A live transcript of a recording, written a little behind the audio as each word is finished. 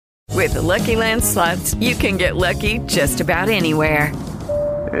With the Lucky Land Slots, you can get lucky just about anywhere.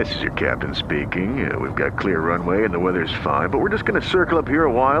 This is your captain speaking. We've got clear runway and the weather's fine, but we're just going to circle up here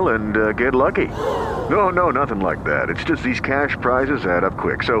a while and get lucky. No, nothing like that. It's just these cash prizes add up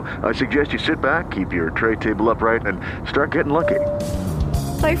quick. So I suggest you sit back, keep your tray table upright, and start getting lucky.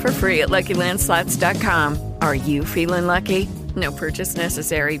 Play for free at LuckyLandSlots.com. Are you feeling lucky? No purchase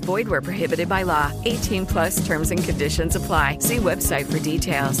necessary. Void where prohibited by law. 18 plus terms and conditions apply. See website for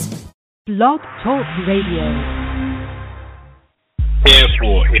details. Blog Talk Radio.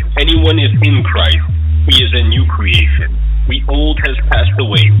 Therefore, if anyone is in Christ, he is a new creation. The old has passed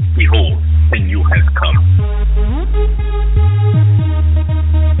away. Behold, the new has come.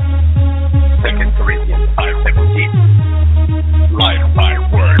 2 Corinthians 5:17. Life by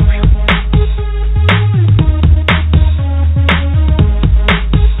words.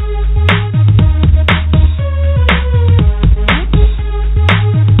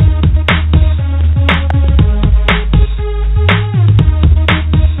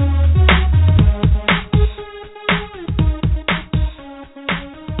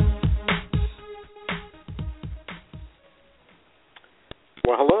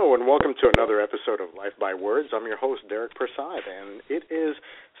 Episode of Life by Words. I'm your host, Derek Prasad, and it is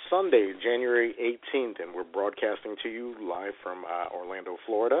Sunday, January 18th, and we're broadcasting to you live from Orlando,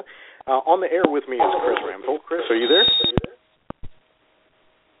 Florida. On the air with me is Chris Ramphel. Chris, are you there?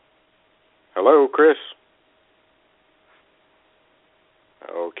 Hello, Chris.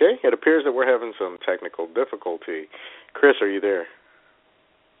 Okay, it appears that we're having some technical difficulty. Chris, are you there?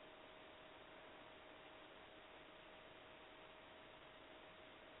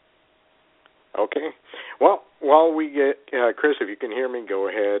 Okay. Well, while we get Chris, if you can hear me, go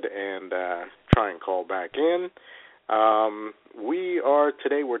ahead and try and call back in.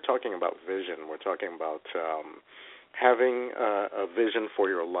 We're talking about vision. We're talking about having a vision for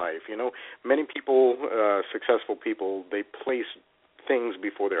your life. You know, many people, successful people, they place things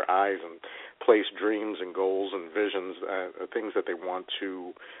before their eyes and place dreams and goals and visions, things that they want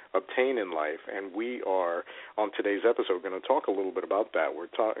to obtain in life. And we are, on today's episode, going to talk a little bit about that. We're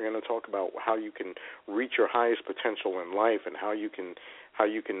going to talk about how you can reach your highest potential in life and how you can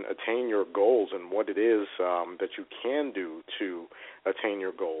attain your goals and what it is that you can do to attain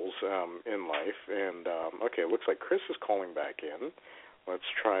your goals in life. And, okay, it looks like Chris is calling back in. Let's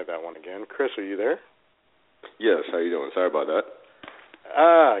try that one again. Chris, are you there? Yes, how you doing? Sorry about that.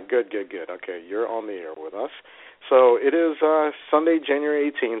 Good. Okay, you're on the air with us. So it is Sunday,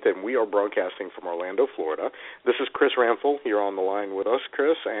 January 18th, and we are broadcasting from Orlando, Florida. This is Chris Ramphel. You're on the line with us,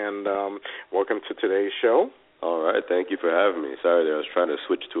 Chris, and welcome to today's show. All right, thank you for having me. Sorry that I was trying to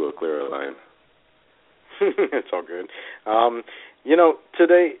switch to a clearer line. It's all good.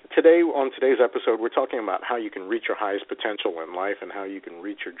 Today on today's episode, we're talking about how you can reach your highest potential in life and how you can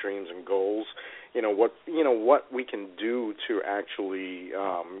reach your dreams and goals. What we can do to actually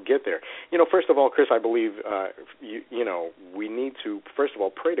get there. First of all, Chris, I believe we need to first of all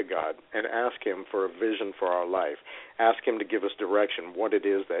pray to God and ask Him for a vision for our life. Ask Him to give us direction, what it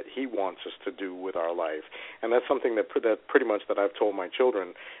is that He wants us to do with our life, and that's something that pretty much that I've told my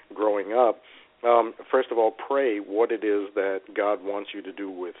children growing up. First of all, pray what it is that God wants you to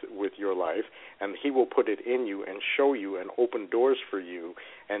do with your life, and He will put it in you and show you and open doors for you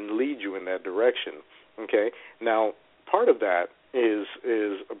and lead you in that direction. Okay? Now, part of that is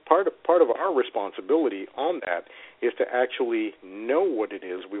part of our responsibility on that is to actually know what it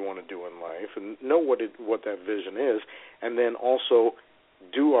is we want to do in life and know what that vision is, and then also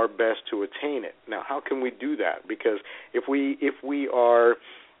do our best to attain it. Now, how can we do that? Because if we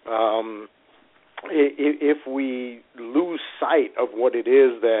lose sight of what it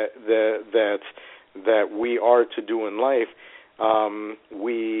is that we are to do in life,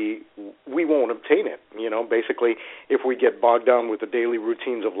 we won't obtain it. Basically, if we get bogged down with the daily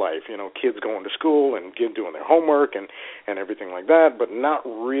routines of life, kids going to school and doing their homework and everything like that, but not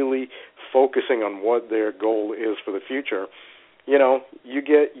really focusing on what their goal is for the future, you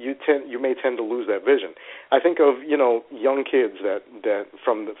may tend to lose that vision. I think of young kids that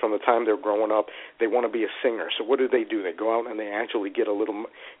from the time they're growing up, they want to be a singer. So what do? They go out and they actually get a little.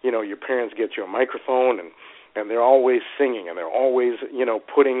 Your parents get you a microphone and they're always singing and they're always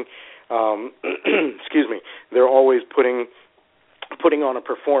putting excuse me, they're always putting on a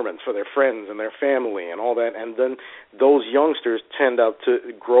performance for their friends and their family and all that. And then those youngsters tend to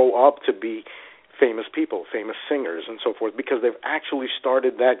grow up to be famous people, famous singers, and so forth, because they've actually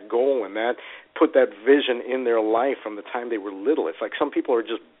started that goal and that put that vision in their life from the time they were little. It's like some people are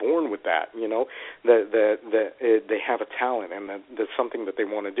just born with that, that they have a talent and that's something that they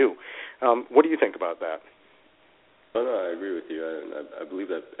want to do. What do you think about that? Oh, no, I agree with you. I believe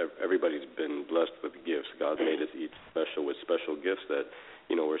that everybody's been blessed with gifts. God made us each special with special gifts that,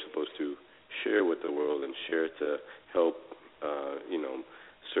 we're supposed to share with the world and share to help,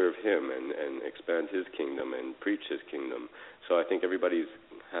 serve Him and expand His kingdom and preach His kingdom. So I think everybody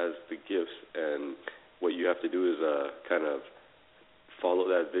has the gifts, and what you have to do is kind of follow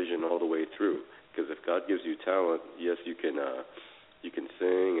that vision all the way through. Because if God gives you talent, yes, you can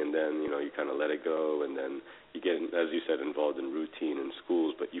sing, and then you kind of let it go, and then you get, as you said, involved in routine in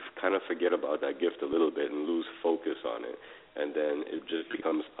schools, but you kind of forget about that gift a little bit and lose focus on it, and then it just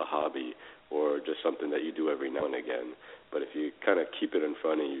becomes a hobby or just something that you do every now and again. But if you kind of keep it in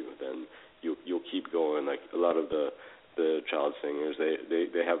front of you, then you'll keep going. Like a lot of the child singers,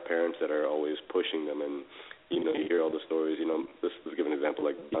 they have parents that are always pushing them, and you hear all the stories. Let's give an example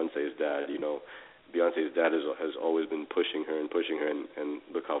like Beyonce's dad. Beyonce's dad has always been pushing her, and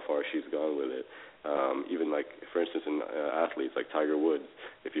look how far she's gone with it. Even like, for instance, in athletes like Tiger Woods,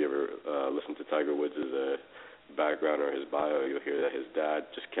 if you ever listen to Tiger Woods' background or his bio, you'll hear that his dad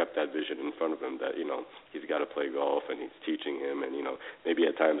just kept that vision in front of him that, he's got to play golf, and he's teaching him, and, maybe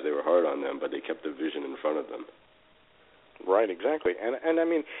at times they were hard on them, but they kept the vision in front of them. Right, exactly. And I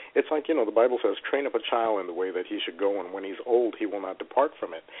mean, it's like, the Bible says, train up a child in the way that he should go, and when he's old, he will not depart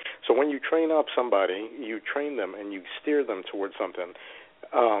from it. So when you train up somebody, you train them and you steer them towards something,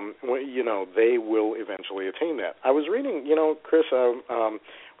 they will eventually attain that. I was reading, Chris,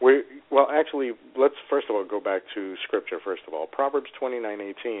 actually, let's first of all go back to Scripture, first of all. Proverbs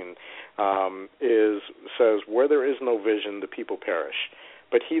 29:18 says, where there is no vision, the people perish,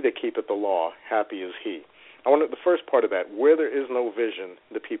 but he that keepeth the law, happy is he. I want the first part of that, where there is no vision,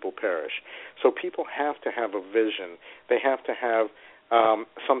 the people perish. So people have to have a vision. They have to have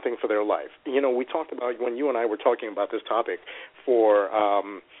something for their life. We talked about, when you and I were talking about this topic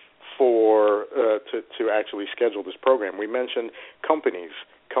to actually schedule this program, we mentioned companies.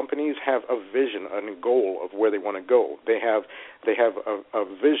 Companies have a vision and a goal of where they want to go. They have a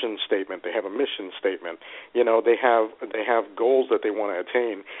vision statement. They have a mission statement. They have goals that they want to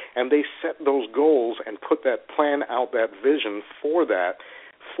attain, and they set those goals and put that plan out, that vision for that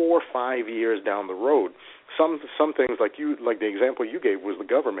 4 or 5 years down the road. Some things like the example you gave was the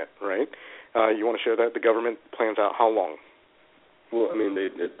government, right? You want to share that? The government plans out how long? Well, I mean,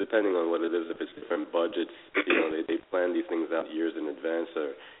 depending on what it is, if it's different budgets, they plan these things out years in advance,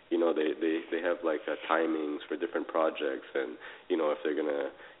 or they have like timings for different projects, and if they're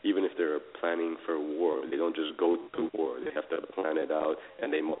even if they're planning for war, they don't just go to war. They have to plan it out,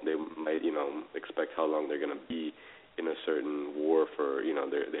 and they might expect how long they're going to be in a certain war for,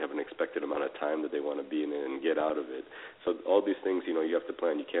 they have an expected amount of time that they want to be in it and get out of it. So all these things, you have to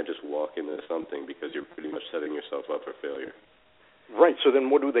plan. You can't just walk into something because you're pretty much setting yourself up for failure. Right. So then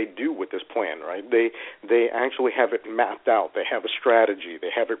what do they do with this plan, right? They actually have it mapped out. They have a strategy.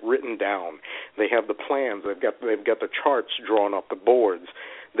 They have it written down. They have the plans. They've got the charts drawn up, the boards.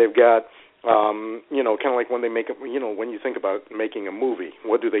 They've got kind of like when they make when you think about making a movie,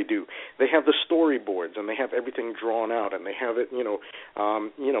 what do? They have the storyboards, and they have everything drawn out, and they have it,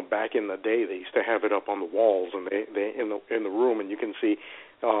 back in the day they used to have it up on the walls, and they in the room, and you can see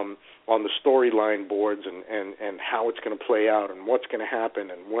on the storyline boards and how it's going to play out and what's going to happen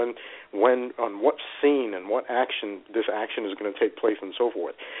and when on what scene and what action this action is going to take place and so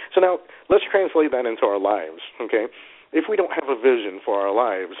forth. So now let's translate that into our lives, okay? If we don't have a vision for our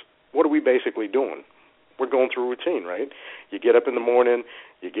lives, what are we basically doing? We're going through routine, right? You get up in the morning,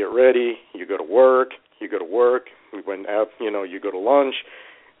 you get ready, you go to work, you go to lunch,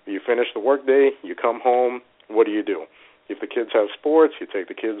 you finish the work day, you come home, what do? If the kids have sports, you take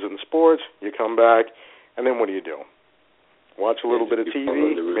the kids in sports, you come back, and then what do? Watch a little bit of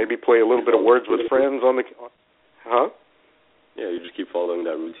TV, maybe play a little bit of Words with Friends on the... Huh? Yeah, you just keep following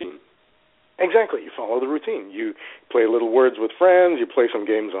that routine. Exactly. You follow the routine. You play a little Words with Friends, you play some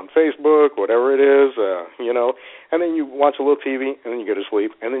games on Facebook, whatever it is, and then you watch a little TV, and then you go to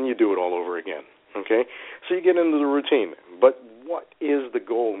sleep, and then you do it all over again, okay? So you get into the routine. But what is the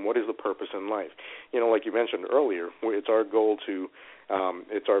goal and what is the purpose in life? Like you mentioned earlier, it's our goal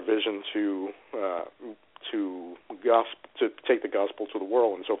it's our vision to take the gospel to the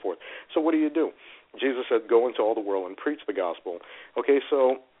world and so forth. So what do? Jesus said, go into all the world and preach the gospel. Okay,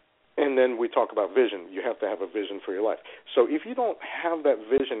 so... And then we talk about vision. You have to have a vision for your life. So if you don't have that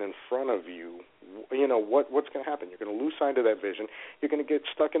vision in front of you, what's going to happen? You're going to lose sight of that vision. You're going to get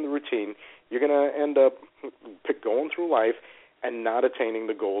stuck in the routine. You're going to end up going through life and not attaining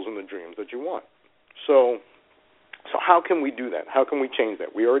the goals and the dreams that you want. So how can we do that? How can we change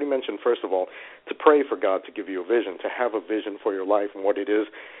that? We already mentioned, first of all, to pray for God to give you a vision, to have a vision for your life and what it is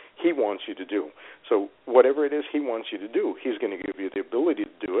he wants you to do. So whatever it is he wants you to do, he's going to give you the ability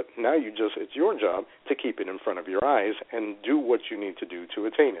to do it. Now it's your job to keep it in front of your eyes and do what you need to do to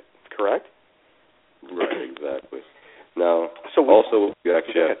attain it, correct? Right, exactly. Now, also what you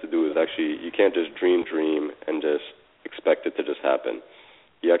actually have to do is you can't just dream and just expect it to just happen.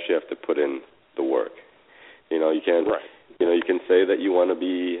 You actually have to put in the work. You can't, you can say that you want to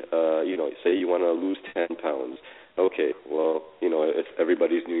be, say you want to lose 10 pounds. Okay, well, it's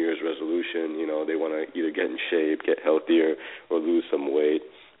everybody's New Year's resolution. They want to either get in shape, get healthier, or lose some weight.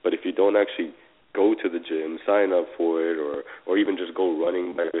 But if you don't actually go to the gym, sign up for it, or even just go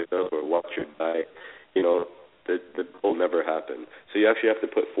running by yourself or watch your diet, the goal never happen. So you actually have to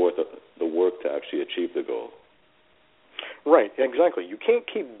put forth the work to actually achieve the goal. Right, exactly. You can't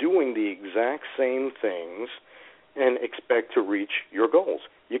keep doing the exact same things and expect to reach your goals.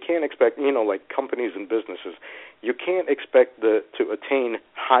 You can't expect, like companies and businesses, you can't expect to attain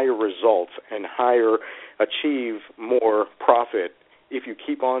higher results and achieve more profit if you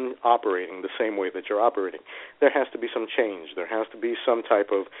keep on operating the same way that you're operating. There has to be some change. There has to be some type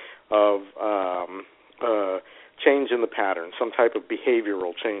of change in the pattern, some type of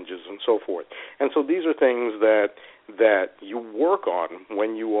behavioral changes and so forth. And so these are things that you work on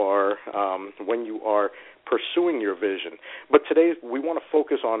when you are pursuing your vision. But today we want to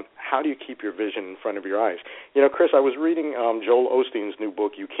focus on how do you keep your vision in front of your eyes. Chris, I was reading Joel Osteen's new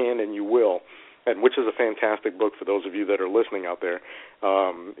book, You Can and You Will, and which is a fantastic book for those of you that are listening out there.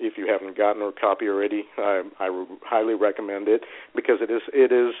 If you haven't gotten a copy already, I highly recommend it because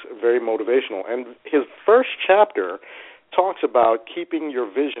it is very motivational. And his first chapter talks about keeping your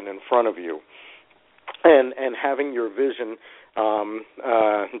vision in front of you and having your vision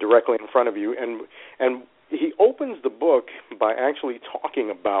directly in front of you. And he opens the book by actually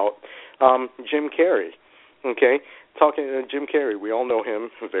talking about Jim Carrey. Okay, talking to Jim Carrey, we all know him,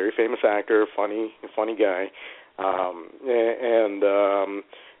 a very famous actor, funny guy, and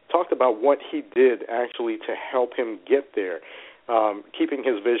talked about what he did actually to help him get there, keeping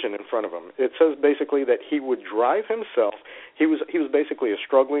his vision in front of him. It says basically that he would drive himself. He was basically a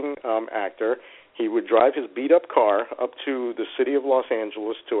struggling actor. He would drive his beat-up car up to the city of Los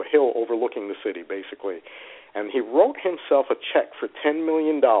Angeles to a hill overlooking the city, basically, and he wrote himself a check for $10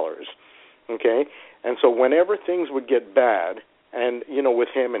 million. Okay. And so whenever things would get bad, and with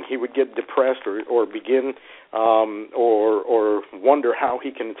him, and he would get depressed or begin or wonder how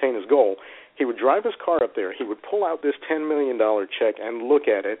he can attain his goal, he would drive his car up there. He would pull out this $10 million check and look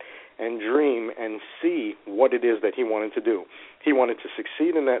at it and dream and see what it is that he wanted to do. He wanted to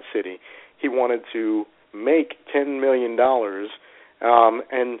succeed in that city. He wanted to make $10 million,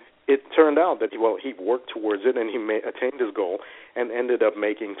 and it turned out that he worked towards it and he attained his goal and ended up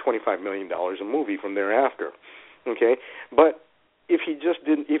making $25 million a movie from thereafter. Okay, but if he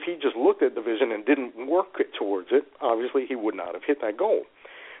just looked at the vision and didn't work towards it, obviously he would not have hit that goal.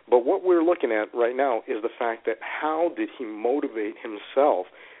 But what we're looking at right now is the fact that how did he motivate himself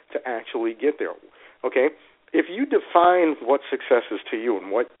to actually get there? Okay, if you define what success is to you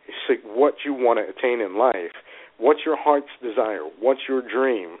and what you want to attain in life, what's your heart's desire, what's your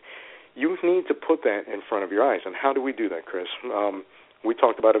dream, you need to put that in front of your eyes. And how do we do that, Chris? We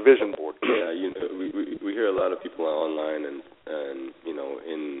talked about a vision board. Yeah, we hear a lot of people online and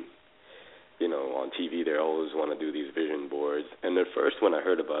on TV, they always want to do these vision boards. And at first, when I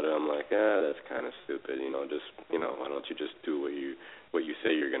heard about it, I'm like, that's kind of stupid. Why don't you just do what you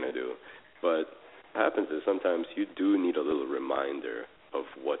say you're gonna do? But what happens is sometimes you do need a little reminder of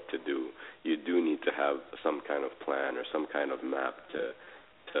what to do. You do need to have some kind of plan or some kind of map to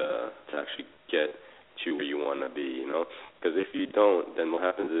actually get to where you want to be, Because if you don't, then what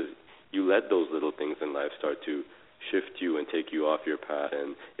happens is you let those little things in life start to shift you and take you off your path,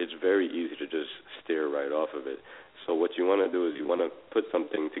 and it's very easy to just steer right off of it. So what you want to do is you want to put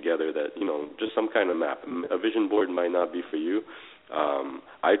something together that, just some kind of map. A vision board might not be for you.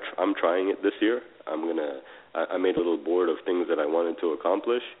 I'm trying it this year. I made a little board of things that I wanted to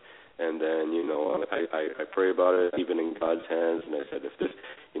accomplish, and then, I pray about it, even in God's hands, and I said, if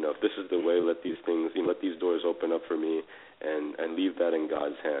this is the way, let these doors open up for me, and leave that in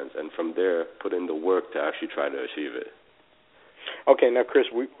God's hands. And from there, put in the work to actually try to achieve it. Okay, now, Chris,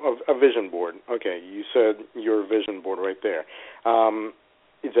 a vision board. Okay, you said your vision board right there.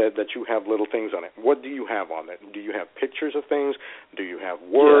 That you have little things on it. What do you have on it? Do you have pictures of things? Do you have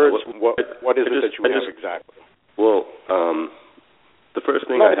words? Yeah, what is it that you have exactly? Well, the first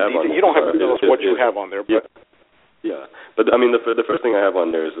thing I have on you don't have to tell us what you have on there, but Yeah, but I mean, the first thing I have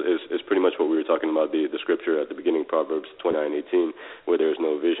on there is pretty much what we were talking about, the scripture at the beginning, Proverbs 29:18, where there is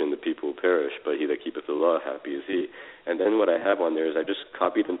no vision, the people perish, but he that keepeth the law, happy is he. And then what I have on there is I just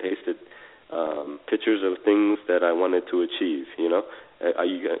copied and pasted pictures of things that I wanted to achieve.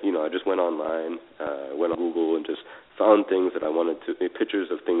 I just went online, went on Google, and just found things that I wanted to, pictures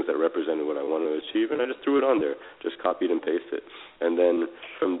of things that represented what I wanted to achieve, and I just threw it on there, just copied and pasted. And then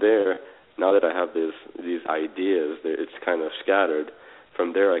from there, now that I have these ideas, it's kind of scattered.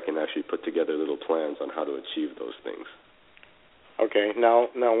 From there, I can actually put together little plans on how to achieve those things. Okay, now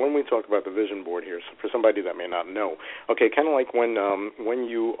when we talk about the vision board here, so for somebody that may not know, okay, kind of like when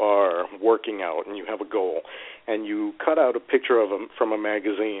you are working out and you have a goal, and you cut out a picture of from a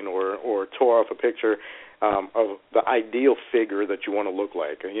magazine or tore off a picture of the ideal figure that you want to look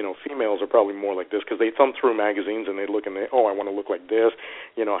like. Females are probably more like this because they thumb through magazines and they look and I want to look like this.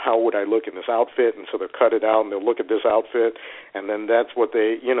 How would I look in this outfit? And so they'll cut it out and they'll look at this outfit, and then that's what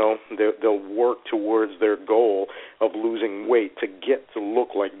they'll work towards their goal of losing weight to get to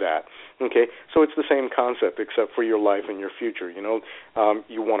look like that. Okay, so it's the same concept except for your life and your future. You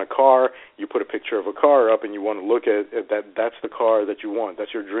want a car, you put a picture of a car up, and you want to look at that. That's the car that you want.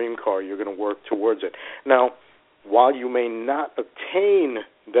 That's your dream car. You're going to work towards it. Now, while you may not obtain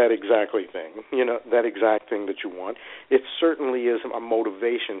that exact thing that you want, it certainly is a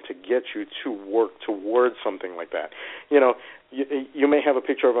motivation to get you to work towards something like that. You may have a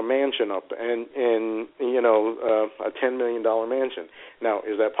picture of a mansion up and a $10 million mansion. Now,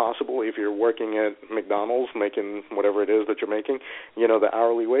 is that possible if you're working at McDonald's making whatever it is that you're making, the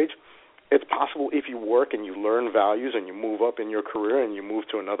hourly wage? It's possible if you work and you learn values and you move up in your career and you move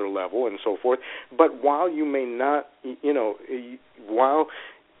to another level and so forth. But while you may not,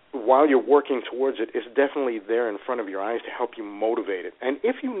 while you're working towards it, it's definitely there in front of your eyes to help you motivate it. And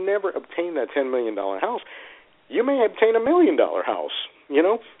if you never obtain that $10 million house, you may obtain $1 million house,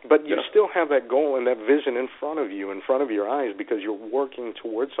 but you still have that goal and that vision in front of you, in front of your eyes, because you're working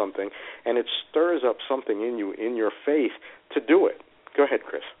towards something, and it stirs up something in you, in your faith, to do it. Go ahead,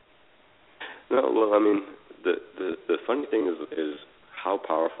 Chris. No, well, I mean, the funny thing is how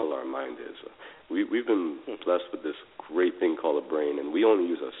powerful our mind is. We've been blessed with this great thing called a brain, and we only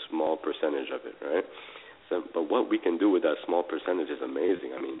use a small percentage of it, right? So, but what we can do with that small percentage is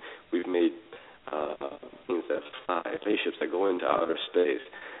amazing. I mean, we've made things that fly, spaceships that go into outer space.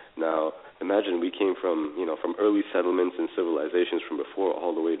 Now, imagine we came from early settlements and civilizations from before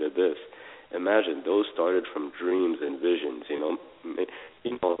all the way to this. Imagine those started from dreams and visions,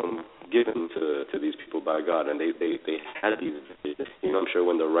 given to these people by God, and they had these visions. I'm sure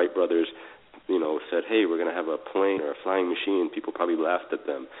when the Wright brothers, said, hey, we're going to have a plane or a flying machine, people probably laughed at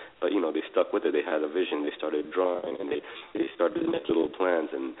them. But, they stuck with it. They had a vision. They started drawing, and they started to make little plans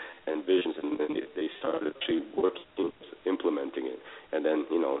and visions, and then they started actually working, implementing it. And then,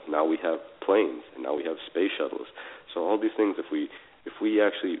 now we have planes, and now we have space shuttles. So all these things, if we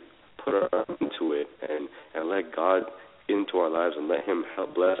actually put our arm into it and let God into our lives and let him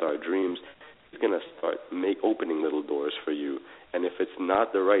help bless our dreams, he's going to start opening little doors for you. And if it's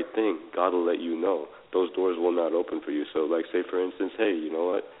not the right thing, God will let you know. Those doors will not open for you. So, like, say, for instance, hey, you know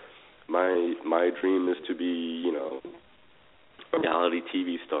what? My dream is to be, a reality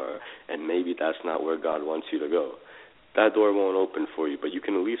TV star, and maybe that's not where God wants you to go. That door won't open for you, but you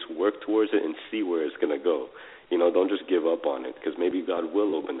can at least work towards it and see where it's going to go. Don't just give up on it, because maybe God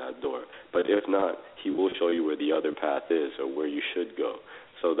will open that door. But if not, he will show you where the other path is or where you should go.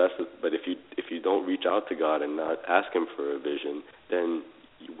 So but if you don't reach out to God and not ask him for a vision, then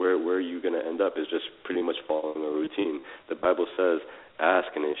where you're going to end up is just pretty much following a routine. The Bible says, ask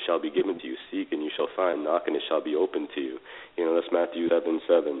and it shall be given to you, seek and you shall find, knock and it shall be opened to you. That's Matthew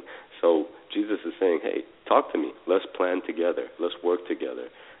 7:7. So Jesus is saying, hey, talk to me. Let's plan together. Let's work together.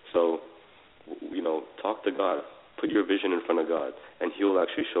 So, talk to God. Put your vision in front of God, and he'll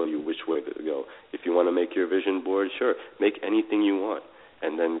actually show you which way to go. If you want to make your vision board, sure, make anything you want,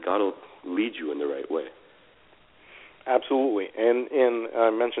 and then God will lead you in the right way. Absolutely, and I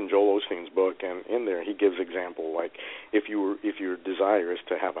mentioned Joel Osteen's book, and in there he gives example, like if your desire is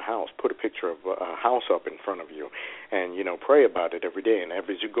to have a house, put a picture of a house up in front of you, and pray about it every day, and as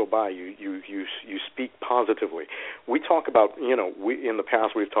you go by, you speak positively. We talk about in the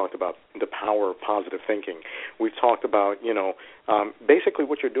past we've talked about the power of positive thinking. We've talked about basically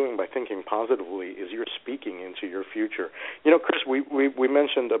what you're doing by thinking positively is you're speaking into your future. Chris, we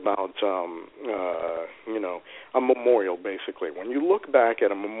mentioned about a memorial. Basically, when you look back at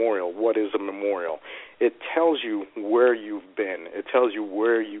a memorial, what is a memorial? it tells you where you've been. It tells you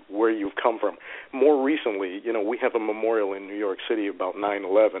where you've come from. More recently, we have a memorial in New York City about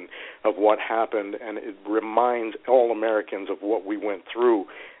 9/11 of what happened, and it reminds all Americans of what we went through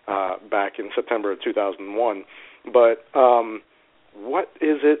back in September of 2001. But what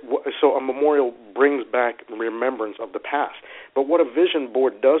is it? So a memorial brings back remembrance of the past. But what a vision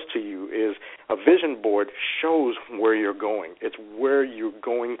board does to you is a vision board shows where you're going. It's where you're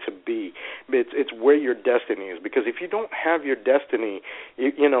going to be. It's where your destiny is. Because if you don't have your destiny,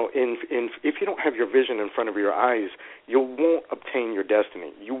 if you don't have your vision in front of your eyes, you won't obtain your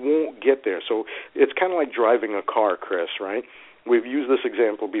destiny. You won't get there. So it's kind of like driving a car, Chris, right? We've used this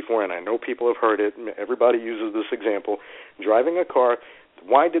example before, and I know people have heard it. Everybody uses this example. Driving a car,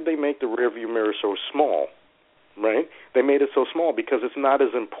 why did they make the rearview mirror so small, right? They made it so small because it's not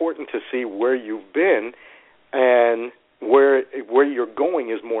as important to see where you've been, and where you're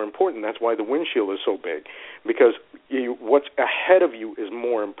going is more important. That's why the windshield is so big, because what's ahead of you is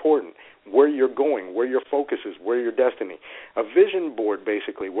more important. Where you're going, where your focus is, where your destiny. A vision board,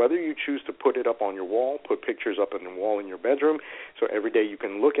 basically, whether you choose to put it up on your wall, put pictures up on the wall in your bedroom, so every day you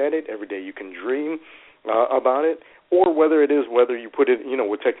can look at it, every day you can dream about it, or whether you put it,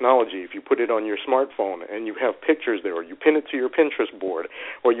 with technology, if you put it on your smartphone and you have pictures there, or you pin it to your Pinterest board,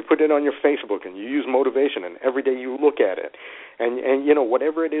 or you put it on your Facebook and you use motivation and every day you look at it. And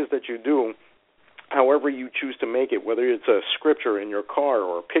whatever it is that you do, however you choose to make it, whether it's a scripture in your car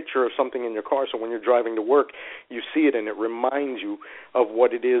or a picture of something in your car, so when you're driving to work, you see it and it reminds you of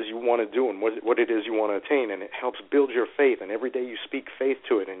what it is you want to do and what it is you want to attain, and it helps build your faith. And every day you speak faith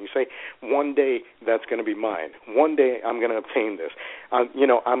to it, and you say, one day that's going to be mine. One day I'm going to obtain this.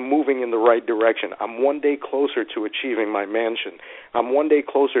 I'm moving in the right direction. I'm one day closer to achieving my mansion. I'm one day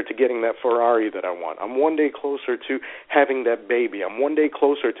closer to getting that Ferrari that I want. I'm one day closer to having that baby. I'm one day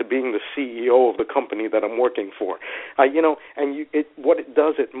closer to being the CEO of the company that I'm working for. What it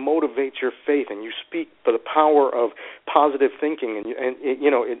does, it motivates your faith, and you speak for the power of positive thinking,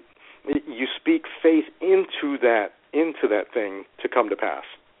 you speak faith into that thing to come to pass.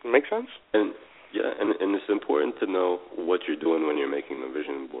 Make sense? And it's important to know what you're doing when you're making the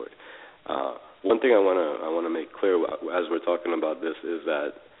vision board. One thing I want to make clear as we're talking about this is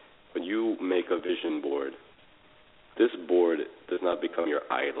that when you make a vision board, this board does not become your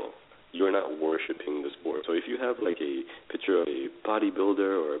idol. You're not worshiping this board. So if you have like a picture of a bodybuilder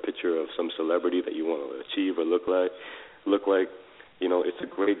or a picture of some celebrity that you want to achieve or look like, it's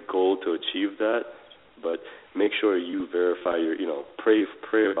a great goal to achieve that, but make sure you verify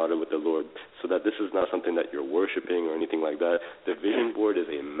pray about it with the Lord, so that this is not something that you're worshiping or anything like that. The vision board is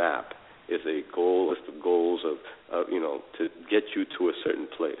a map, is a list of goals to get you to a certain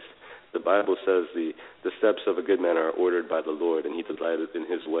place. The Bible says the steps of a good man are ordered by the Lord, and he delighteth in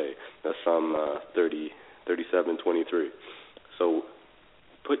his way. That's Psalm 37:23. So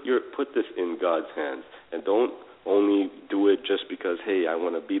put this in God's hands, and don't only do it just because, hey, I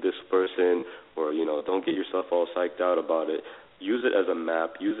want to be this person, or don't get yourself all psyched out about it. Use it as a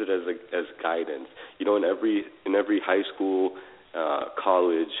map. Use it as guidance. In every high school,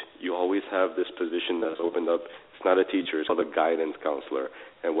 college, you always have this position that's opened up. It's not a teacher; it's called a guidance counselor.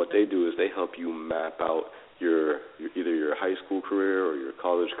 And what they do is they help you map out either your high school career or your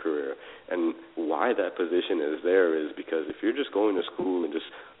college career. And why that position is there is because if you're just going to school and just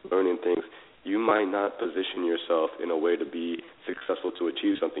learning things, you might not position yourself in a way to be successful to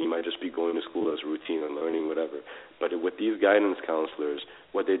achieve something. You might just be going to school as routine and learning whatever. But with these guidance counselors,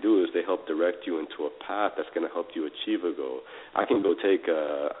 what they do is they help direct you into a path that's going to help you achieve a goal. I can go take,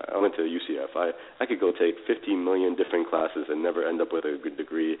 I went to UCF. I could go take 15 million different classes and never end up with a good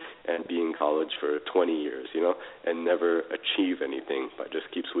degree and be in college for 20 years, and never achieve anything, but just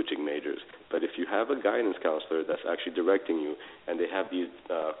keep switching majors. But if you have a guidance counselor that's actually directing you, and they have these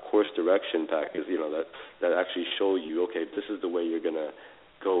course direction packages, that actually show you, okay, this is the way you're going to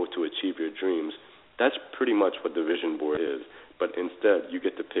go to achieve your dreams, that's pretty much what the vision board is. But instead, you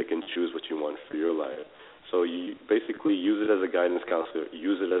get to pick and choose what you want for your life. So you basically use it as a guidance counselor,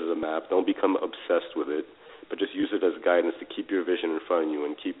 use it as a map. Don't become obsessed with it, but just use it as guidance to keep your vision in front of you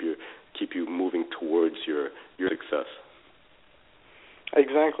and keep you moving towards your success.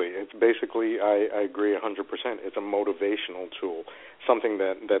 Exactly. It's basically, I agree 100%. It's a motivational tool, something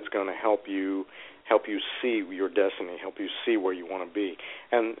that's going to help you see your destiny, help you see where you want to be.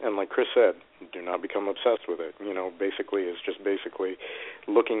 And like Chris said, do not become obsessed with it. Basically, it's just basically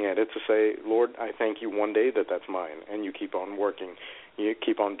looking at it to say, Lord, I thank you one day that that's mine, and you keep on working. You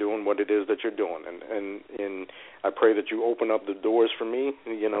keep on doing what it is that you're doing, and I pray that you open up the doors for me,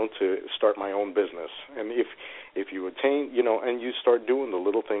 to start my own business. And if you attain, and you start doing the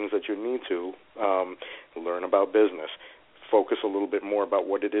little things that you need to learn about business, focus a little bit more about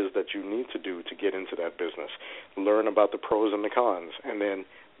what it is that you need to do to get into that business, learn about the pros and the cons, and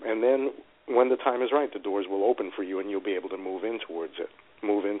then when the time is right, the doors will open for you, and you'll be able to move into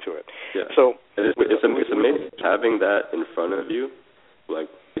it. Yeah. So it's amazing having that in front of you. Like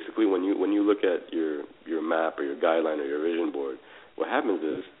basically, when you look at your map or your guideline or your vision board, what happens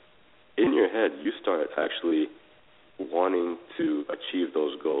is in your head you start actually wanting to achieve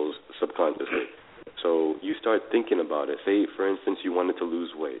those goals subconsciously. So you start thinking about it. Say, for instance, you wanted to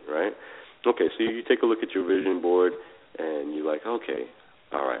lose weight, right? Okay, so you take a look at your vision board and you're like, okay,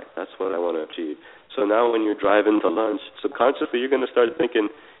 all right, that's what I want to achieve. So now when you're driving to lunch, subconsciously you're going to start thinking,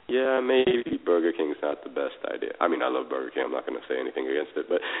 yeah, maybe Burger King's not the best idea. I mean, I love Burger King. I'm not going to say anything against it,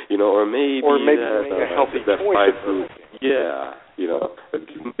 but or maybe a healthy that choice fried food. Yeah,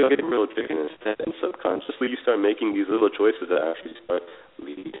 get grilled chicken instead. And subconsciously you start making these little choices that actually start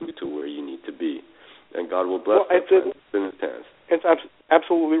leading you to where you need to be, and God will bless that in His hands. It's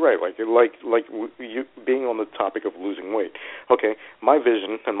absolutely right. Like you being on the topic of losing weight. Okay, my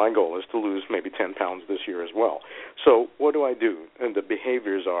vision and my goal is to lose maybe 10 pounds this year as well. So what do? And the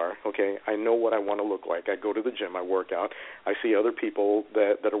behaviors are, okay, I know what I want to look like. I go to the gym, I work out. I see other people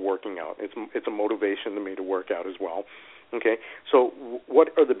that are working out. It's a motivation to me to work out as well. Okay, so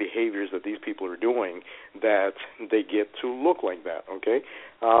what are the behaviors that these people are doing that they get to look like that? Okay,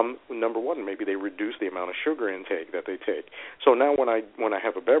 number one, maybe they reduce the amount of sugar intake that they take. So now when I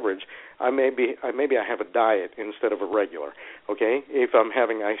have a beverage, maybe I have a diet instead of a regular. Okay, if I'm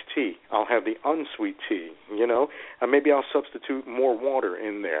having iced tea, I'll have the unsweet tea. And maybe I'll substitute more water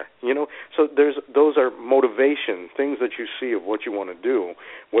in there. So those are motivation things that you see of what you want to do,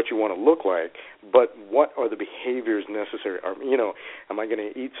 what you want to look like. But what are the behaviors necessary? Am I going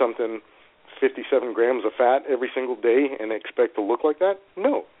to eat something 57 grams of fat every single day and expect to look like that?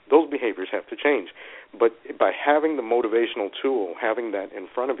 No, those behaviors have to change. But by having the motivational tool, having that in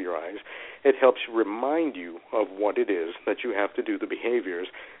front of your eyes, it helps remind you of what it is that you have to do, the behaviors,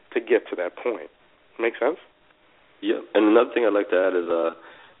 to get to that point. Make sense? Yeah, and another thing I'd like to add is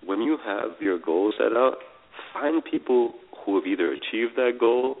when you have your goals set out, find people who have either achieved that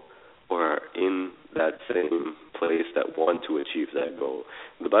goal or are in that same place that want to achieve that goal.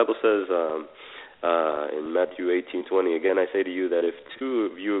 The Bible says in Matthew 18:20, again, I say to you that if two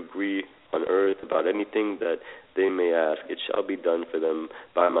of you agree on earth about anything that they may ask, it shall be done for them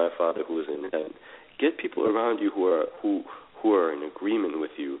by my Father who is in heaven. Get people around you who are in agreement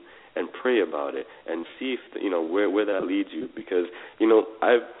with you, and pray about it, and see if where that leads you. Because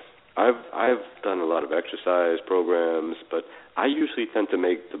I've done a lot of exercise programs, but I usually tend to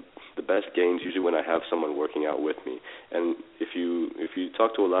make the best gains usually when I have someone working out with me. And if you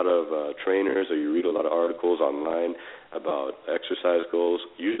talk to a lot of trainers or you read a lot of articles online about exercise goals,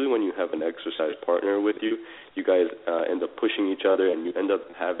 usually when you have an exercise partner with you, you guys end up pushing each other, and you end up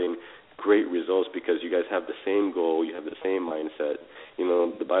having great results because you guys have the same goal, you have the same mindset.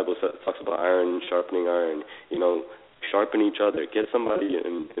 The Bible talks about iron sharpening iron. Sharpen each other. Get somebody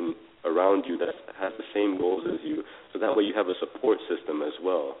in around you that has the same goals as you, so that way you have a support system as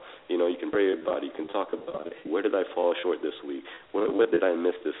well. You can pray about it, you can talk about it. Where did I fall short this week? What did I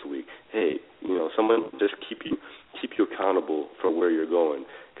miss this week? Hey, someone just keep you accountable for where you're going.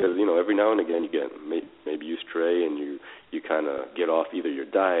 Because every now and again maybe you stray and you kind of get off either your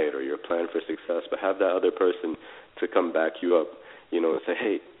diet or your plan for success, but have that other person to come back you up, and say,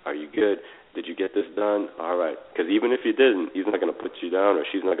 hey, are you good? Did you get this done? All right. Because even if you didn't, he's not going to put you down, or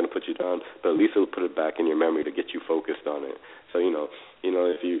she's not going to put you down, but at least it'll put it back in your memory to get you focused on it. So if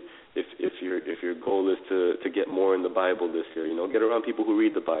your goal is to get more in the Bible this year, get around people who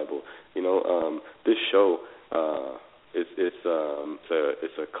read the Bible. This show it's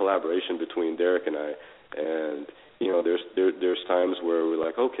a collaboration between Derek and I, and there's times where we're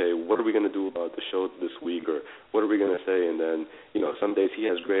like, okay, what are we going to do about the show this week, or what are we going to say? And then some days he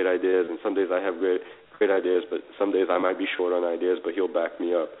has great ideas, and some days I have great ideas, but some days I might be short on ideas, but he'll back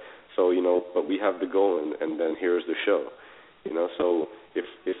me up. So but we have the goal, and then here's the show. So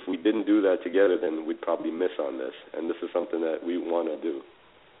if we didn't do that together, then we'd probably miss on this, and this is something that we want to do.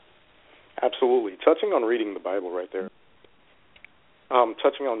 Absolutely. Touching on reading the Bible right there.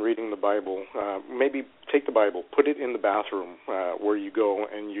 touching on reading the Bible, maybe take the Bible, put it in the bathroom where you go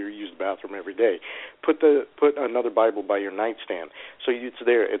and you use the bathroom every day. Put another Bible by your nightstand, so it's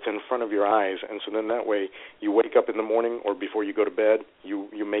there, it's in front of your eyes, and so then that way you wake up in the morning or before you go to bed, you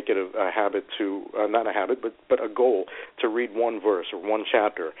make it a habit to not a habit, but a goal to read one verse or one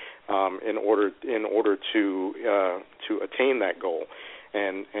chapter in order to attain that goal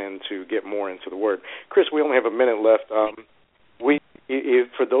and to get more into the Word. Chris, we only have a minute left.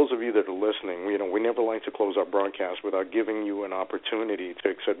 For those of you that are listening, we never like to close our broadcast without giving you an opportunity to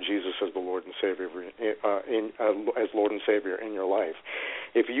accept Jesus as the Lord and Savior as Lord and Savior in your life.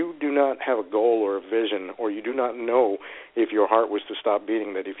 If you do not have a goal or a vision, or you do not know if your heart was to stop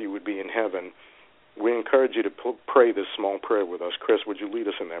beating, that if you would be in heaven, we encourage you to pray this small prayer with us. Chris, would you lead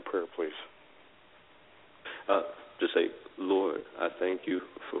us in that prayer, please? Just say, Lord, I thank you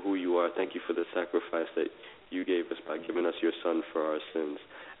for who you are. Thank you for the sacrifice that you gave us by giving us your Son for our sins.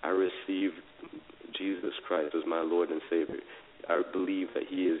 I receive Jesus Christ as my Lord and Savior. I believe that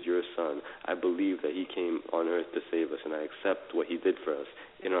he is your Son. I believe that he came on earth to save us, and I accept what he did for us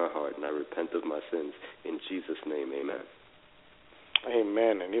in our heart, and I repent of my sins. In Jesus' name, amen.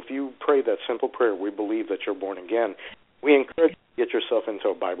 Amen. And if you pray that simple prayer, we believe that you're born again. We encourage you to get yourself into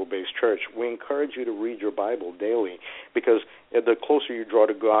a Bible-based church. We encourage you to read your Bible daily, because the closer you draw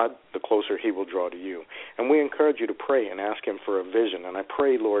to God, the closer he will draw to you. And we encourage you to pray and ask him for a vision. And I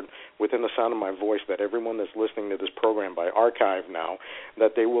pray, Lord, within the sound of my voice, that everyone that's listening to this program by archive now,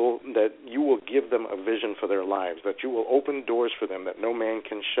 that you will give them a vision for their lives, that you will open doors for them that no man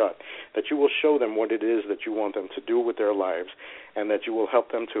can shut, that you will show them what it is that you want them to do with their lives, and that you will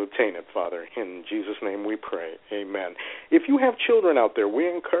help them to obtain it, Father. In Jesus' name we pray. Amen. If you have children out there, we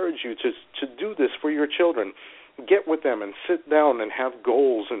encourage you to do this for your children. Get with them and sit down and have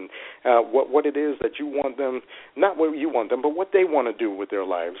goals and what it is that you want them, not what you want them, but what they want to do with their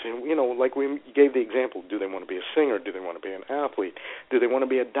lives. And, like we gave the example, do they want to be a singer? Do they want to be an athlete? Do they want to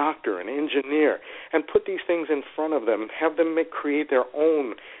be a doctor, an engineer? And put these things in front of them, have them create their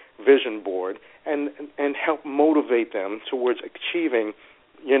own vision board and help motivate them towards achieving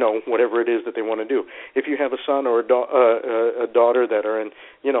whatever it is that they want to do. If you have a son or a daughter that are in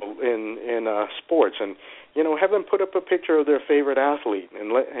sports, and have them put up a picture of their favorite athlete,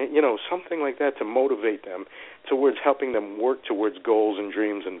 and something like that to motivate them towards helping them work towards goals and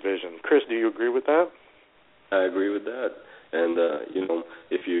dreams and vision. Chris, do you agree with that? I agree with that. And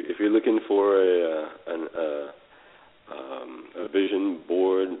if you're looking for a vision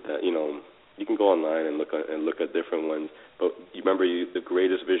board, that you can go online and look at different ones. But remember, the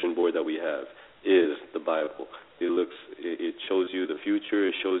greatest vision board that we have is the Bible. It shows you the future.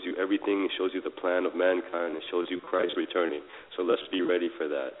 It shows you everything. It shows you the plan of mankind. It shows you Christ returning. So let's be ready for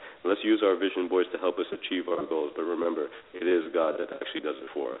that. Let's use our vision boards to help us achieve our goals. But remember, it is God that actually does it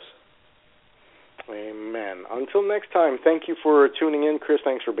for us. Amen. Until next time, thank you for tuning in. Chris,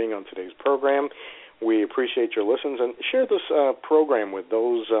 thanks for being on today's program. We appreciate your listens, and share this program with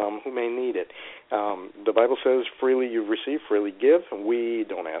those who may need it. The Bible says, freely you receive, freely give. We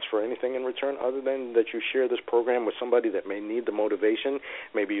don't ask for anything in return other than that you share this program with somebody that may need the motivation.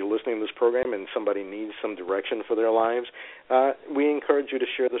 Maybe you're listening to this program and somebody needs some direction for their lives. We encourage you to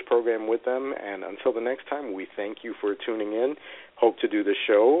share this program with them, and until the next time, we thank you for tuning in. Hope to do this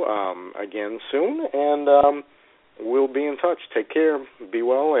show again soon, and we'll be in touch. Take care, be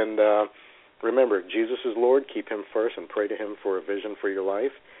well, and remember, Jesus is Lord. Keep him first and pray to him for a vision for your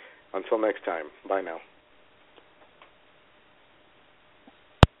life. Until next time, bye now.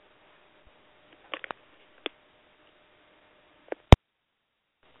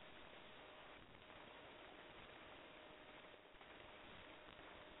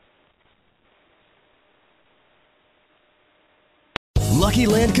 Lucky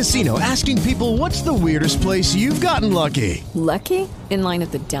Land Casino, asking people, what's the weirdest place you've gotten lucky? Lucky? In line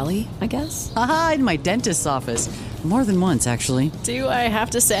at the deli, I guess? Aha, in my dentist's office. More than once, actually. Do I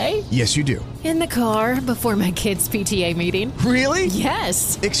have to say? Yes, you do. In the car before my kids' PTA meeting. Really?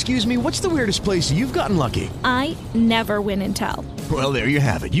 Yes. Excuse me, what's the weirdest place you've gotten lucky? I never win and tell. Well, there you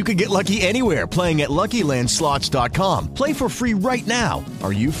have it. You can get lucky anywhere, playing at LuckyLandSlots.com. Play for free right now.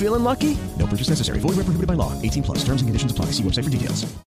 Are you feeling lucky? No purchase necessary. Void where prohibited by law. 18+. Terms and conditions apply. See website for details.